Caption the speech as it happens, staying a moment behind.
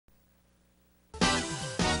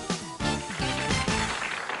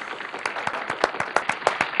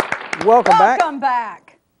Welcome back. Welcome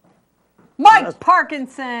back. Mike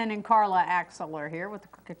Parkinson and Karla Axel are here with the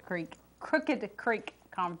Crooked Creek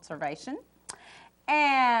Conservation.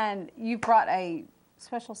 And you brought a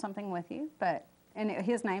special something with you, and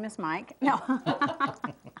his name is Mike. No.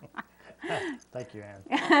 Thank you,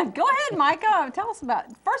 Ann. Go ahead, Mike. First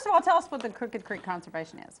of all, tell us what the Crooked Creek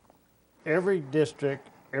Conservation is. Every district,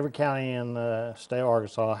 every county in the state of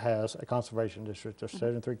Arkansas has a conservation district. There's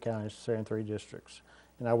 73 counties, 73 districts.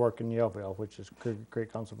 And I work in Yellville, which is Crooked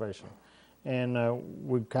Creek Conservation. And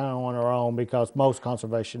we kind of on our own because most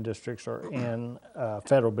conservation districts are in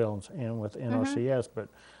federal buildings and with NRCS, but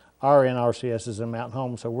our NRCS is in Mountain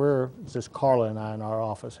Home, so we're just Karla and I in our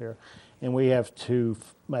office here. And we have to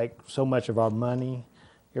make so much of our money.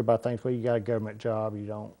 Everybody thinks, well, you got a government job, you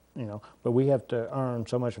don't, but we have to earn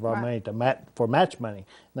so much of our money for match money. And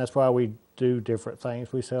that's why we do different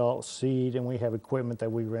things. We sell seed and we have equipment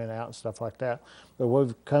that we rent out and stuff like that. But what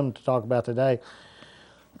we've come to talk about today,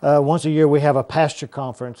 once a year we have a Pasture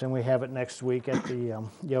conference, and we have it next week at the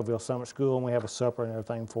Yellville Summit School, and we have a supper and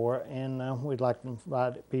everything for it. And we'd like to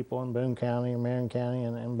invite people in Boone County and Marion County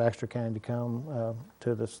and Pasture County to come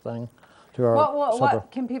to this thing, to our supper.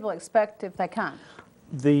 What can people expect if they come?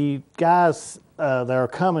 The guys that are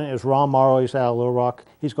coming is Ron Morrow. He's out of Little Rock.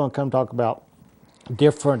 He's going to come talk about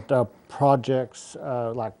different projects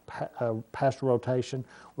like pasture rotation.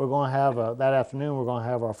 We're going to have that afternoon. We're going to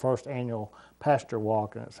have our first annual pasture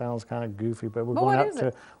walk, and it sounds kind of goofy, but we're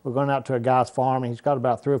going out to a guy's farm, and he's got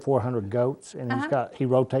about 300 or 400 goats, and he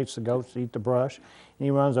rotates the goats to eat the brush, and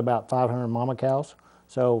he runs about 500 mama cows.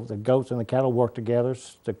 So the goats and the cattle work together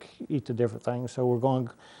to eat the different things. So we're going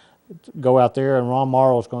to go out there, and Ron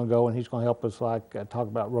Morrow's going to go, and he's going to help us talk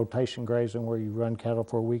about rotation grazing, where you run cattle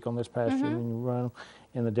for a week on this pasture, and you run them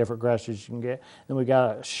in the different grasses you can get. Then we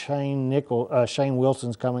got Shane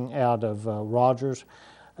Wilson's coming out of Rogers.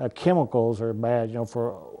 Chemicals are bad,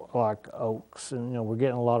 for like oaks, and we're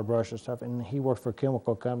getting a lot of brush and stuff. And he works for a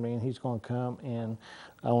chemical company, and he's going to come and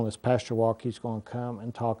on this pasture walk, he's going to come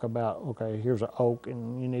and talk about, okay, here's an oak,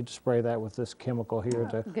 and you need to spray that with this chemical here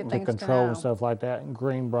to control and stuff like that, and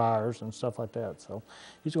greenbriers and stuff like that. So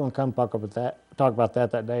he's going to come talk about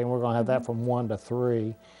that day, and we're going to have that from 1 to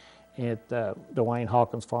 3 at Dwayne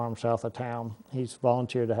Hawkins Farm south of town. He's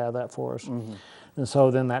volunteered to have that for us. And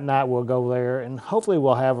so then that night we'll go there, and hopefully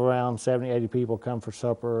we'll have around 70, 80 people come for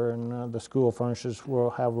supper, and the school furnishes, we'll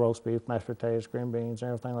have roast beef, mashed potatoes, green beans, and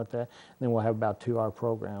everything like that. And then we'll have about a 2-hour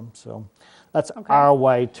program. So that's our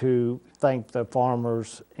way to thank the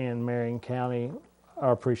farmers in Marion County,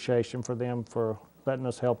 our appreciation for them for letting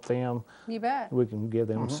us help them. You bet. We can give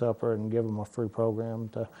them supper and give them a free program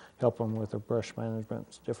to help them with their brush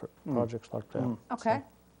management, different projects like that. Okay.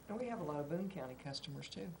 And we have a lot of Boone County customers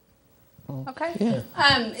too. Okay.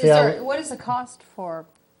 Yeah. What is the cost for?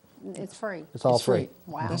 It's free. It's all free.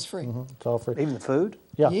 Wow. That's free. It's all free. Even the food?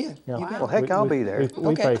 Yeah. Yeah. Well, heck, I'll be there.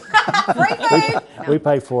 We Okay. pay. Free food. We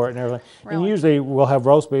pay for it and everything. Really? And usually we'll have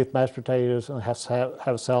roast beef, mashed potatoes, and have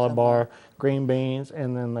a salad bar, green beans,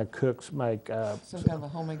 and then the cooks make Some kind of a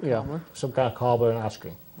homemade cobbler. some kind of cobbler and ice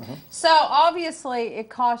cream. So obviously it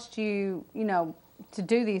costs you, to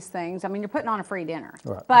do these things. I mean, you're putting on a free dinner,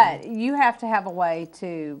 but you have to have a way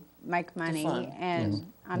to make money, and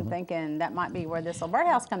I'm thinking that might be where this little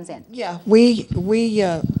birdhouse comes in. Yeah, we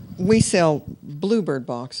sell bluebird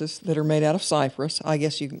boxes that are made out of cypress. I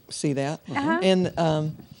guess you can see that. And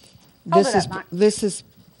this is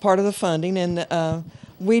part of the funding, and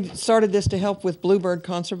we started this to help with bluebird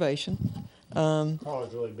conservation.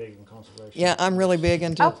 Karla's really big in conservation. Yeah, I'm really big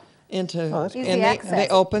into Easy and access. they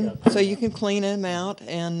open so you can clean them out,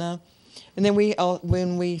 and then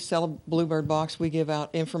when we sell a bluebird box, we give out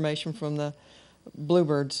information from the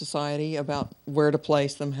Bluebird Society about where to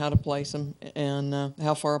place them, how to place them, and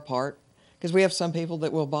how far apart. Because we have some people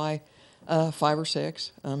that will buy 5 or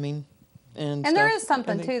 6. I mean, and there stuff. is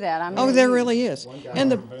something to that. I mean, There really is. One guy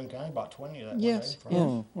And in Boone County bought 20 of that yes, one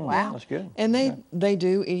day. yeah. wow. That's good. And they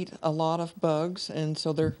do eat a lot of bugs, and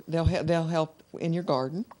so they'll help in your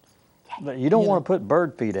garden. But you don't want to put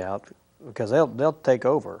bird feed out because they'll take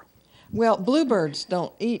over. Well, bluebirds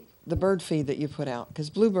don't eat the bird feed that you put out, because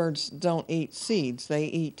bluebirds don't eat seeds. They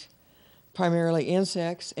eat primarily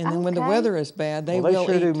insects, and then when the weather is bad, they will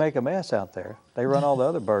sure eat. do make a mess out there. They run all the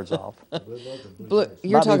other birds off.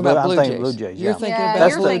 You're talking about blue I'm jays. thinking blue jays, You're yeah. thinking Yeah, about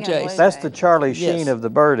you're blue thinking jays. blue That's the Charlie Sheen Yes. of the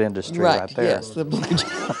bird industry right there. Yes, the blue jays.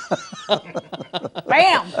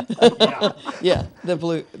 Bam. Yeah, the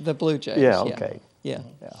blue jays. Yeah, okay. Yeah.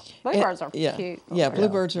 Bluebirds are Yeah. cute. Yeah,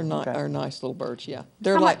 bluebirds are not Okay. are nice little birds. Yeah,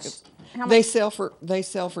 they're How like much? How they sell for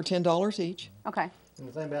 $10 each. Okay. And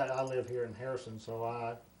the thing about it, I live here in Harrison, so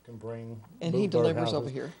I can bring. And he bluebird delivers over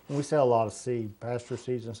houses. here. And we sell a lot of seed, pasture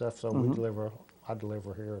seeds and stuff, so I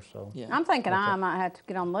deliver here, so. Yeah. I'm thinking I might have to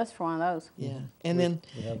get on the list for one of those. Yeah, and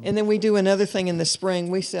then we do another thing in the spring.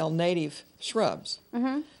 We sell native shrubs,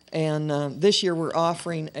 and this year we're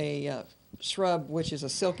offering a shrub which is a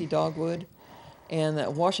silky dogwood, and a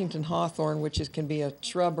Washington hawthorn, which can be a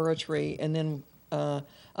shrub or a tree, and then a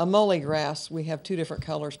mully grass. We have 2 different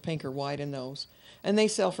colors, pink or white, in those, and they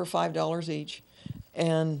sell for $5 each,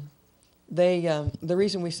 and they the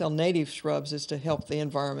reason we sell native shrubs is to help the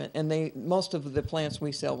environment, and most of the plants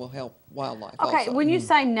we sell will help wildlife. Okay, also. when you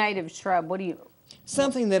say native shrub, what do you?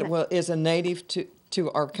 Something that is a native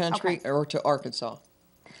to our country Okay. or to Arkansas.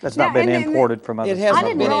 That's Now, not been and- imported from other. It hasn't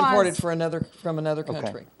didn't been realize- imported from another Okay.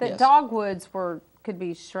 country. That yes. dogwoods could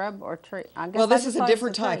be shrub or tree. I guess Well, I this just is a thought it was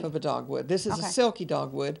different type tree. of a dogwood. This is Okay. a silky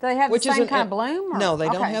dogwood. Do they have the which is same an- kind of bloom, or- No, they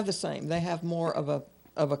don't okay. have the same. They have more of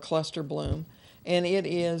a cluster bloom, and it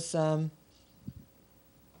is.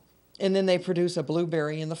 And then they produce a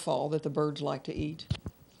blueberry in the fall that the birds like to eat,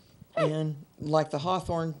 and like the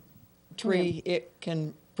hawthorn tree, it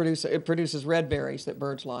produces red berries that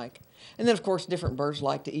birds like, and then of course different birds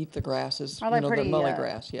like to eat the grasses. Are they the pretty mully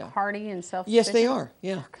grass, yeah. hardy and self? Yes, they are.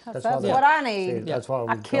 Yeah. That's why what I need. See, that's why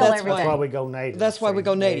I we kill go, That's everything. That's why we go native. That's why we see,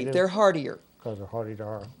 go native. They're hardier. Because they're hardy to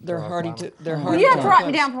our. They're to our hardy climate. to. They're Well, hardy. you have to to our write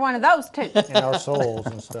me place. down for one of those too. And our soils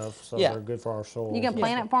and stuff, so Yeah. they're good for our soils. You gonna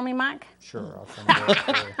plant it for me, Mike? Sure, I'll send it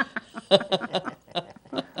over to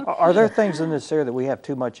you. Are there things in this area that we have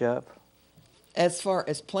too much of? As far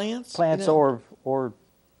as plants. Plants you know, or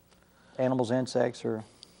animals, insects, or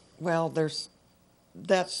Well, that's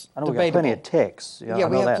I know we got debatable. plenty of ticks. Yeah, I we know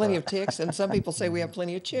have that. plenty of ticks, and some people say we have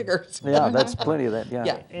plenty of chiggers. Yeah, that's plenty of that. Yeah.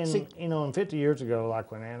 Yeah. And, See- you know, and 50 years ago,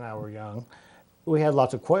 like when Ann and I were young, we had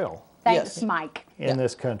lots of quail Thanks, Yes. Mike. in Yeah.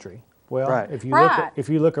 this country. Well, Right. if you Right. if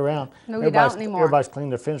you look around, No, we don't anymore. everybody's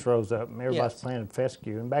cleaned their fence rows up, and everybody's Yes. planted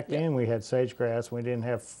fescue. And back then we had sagegrass. We didn't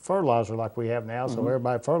have fertilizer like we have now, so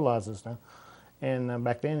everybody fertilizes now. And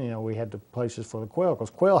back then, you know, we had the places for the quail because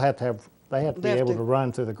quail had to be They have able to- to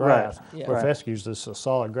run through the grass. Yeah. Where Right. fescues is a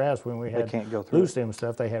solid grass. When we had can't go through loose it. them and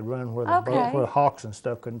stuff, they had run where the Okay. where hawks and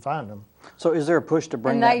stuff couldn't find them. So is there a push to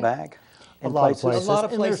bring And that they- back? A in lot of A places. lot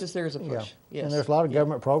of And there's- places there's a Yeah. push. Yes. And there's a lot of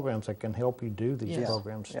government programs that can help you do these Yes.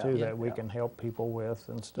 programs Yeah. too, Yeah. that we can help people with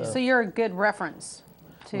and stuff. So you're a good reference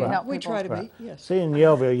to Right. help We people. try to Right. be. Yes. See, in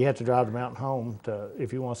Yellville, you have to drive to Mountain Home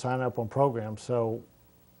if you want to sign up on programs. So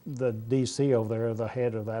the DC over there, the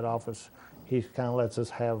head of that office, he kind of lets us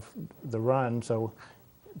have the run. So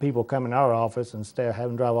people come in our office instead of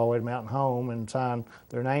having to drive all the way to Mountain Home and sign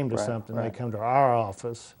their name to Right, something, right. they come to our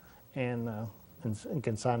office and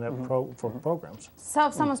can sign up for programs. So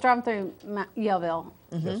if someone's driving through Yellville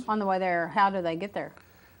Mm-hmm. on the way there, how do they get there?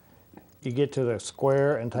 You get to the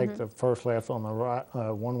square and take Mm-hmm. the first left on the right,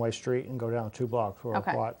 one-way street and go down 2 blocks for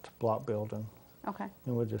Okay. a white block building. Okay.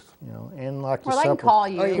 And we'll just, you know, and like Well, the they can supper- call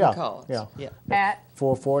you. Oh, you Yeah, can call us. yeah. Yeah. At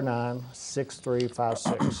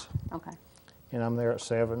 449-6356. okay. And I'm there at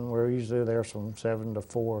 7. We're usually there from 7 to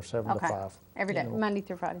 4, 7 Okay. to 5. Every day, Monday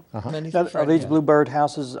through Friday. Monday Now, through are Friday, these yeah. bluebird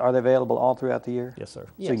houses, are they available all throughout the year? Yes, sir. So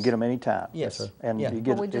you can Yes. get them anytime? Yes. sir. And Yeah. you But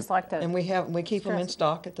get we just like to. And we keep them in Stress.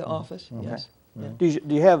 stock at the office. Mm-hmm. Yes. Yeah. Do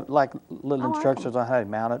you have like little I like instructions on how to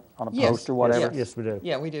mount it on a Yes. post or whatever? Yes. Yes, we do.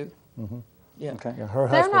 Yeah, we do. Yeah. Okay. Yeah, her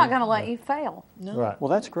They're husband. not going to let you fail. No. Right. Well,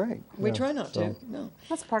 that's great. We Yeah, try not so- to. No.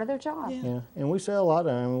 That's part of their job. Yeah. Yeah, and we sell a lot of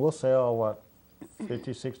them. We'll sell, what,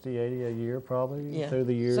 50, 60, 80 a year probably Yeah. through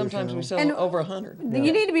the years. Sometimes you we know. sell And- over 100.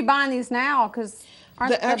 You need to be buying these now because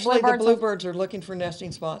aren't Actually, the bluebirds? bluebirds are looking for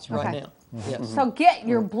nesting spots right Okay. now. Mm-hmm. Yes. So get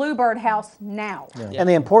your bluebird house now. And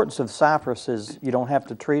the importance of cypress is you don't have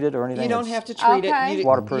to treat it or anything? You don't It's- have to treat Okay. it. You,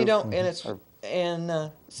 Waterproof. You don't, and it's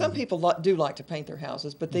some people do like to paint their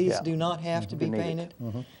houses, but these Yeah. do not have to be You need it.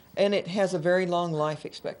 painted. And it has a very long life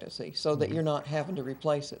expectancy, so that you're not having to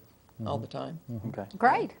replace it all the time. Okay.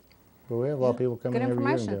 Great. But we have a lot of people come Good in every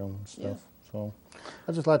year and information. get them and stuff. So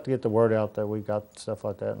I just like to get the word out that we got stuff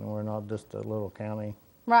like that and we're not just a little county.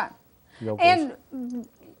 Right. Yokels. And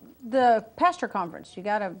the Pasture Conference, you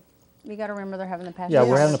gotta remember they're having the Pasture. Yeah,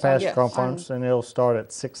 we're having the Conference. Pasture Yes. Conference and it'll start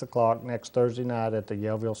at 6 o'clock next Thursday night at the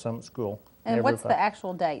Yellville Summit School. And Every what's the Fri-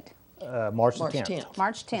 actual date? March the March 10th. 10th.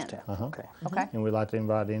 March 10th. Okay. Okay. And we'd like to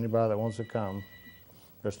invite anybody that wants to come.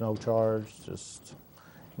 There's no charge, just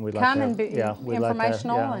we'd like Come to and have, be yeah, we'd like to have,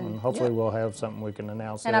 informational yeah, and- hopefully Yeah. we'll have something we can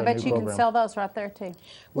announce. And at I a bet new you can program. sell those right there too.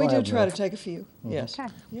 We'll We do have try to enough. take a few. Yes. Okay.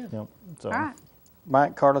 Yeah. Yep. So, All right.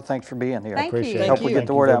 Mike, Carla, thanks for being here. Thank appreciate you. it. Hope Thank we you. get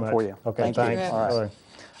the word very out for much. you. Okay, Thank you. thanks. All right. Sorry.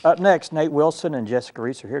 Up next, Nate Wilson and Jessica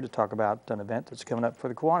Reese are here to talk about an event that's coming up for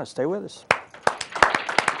the Kiwanis. Stay with us.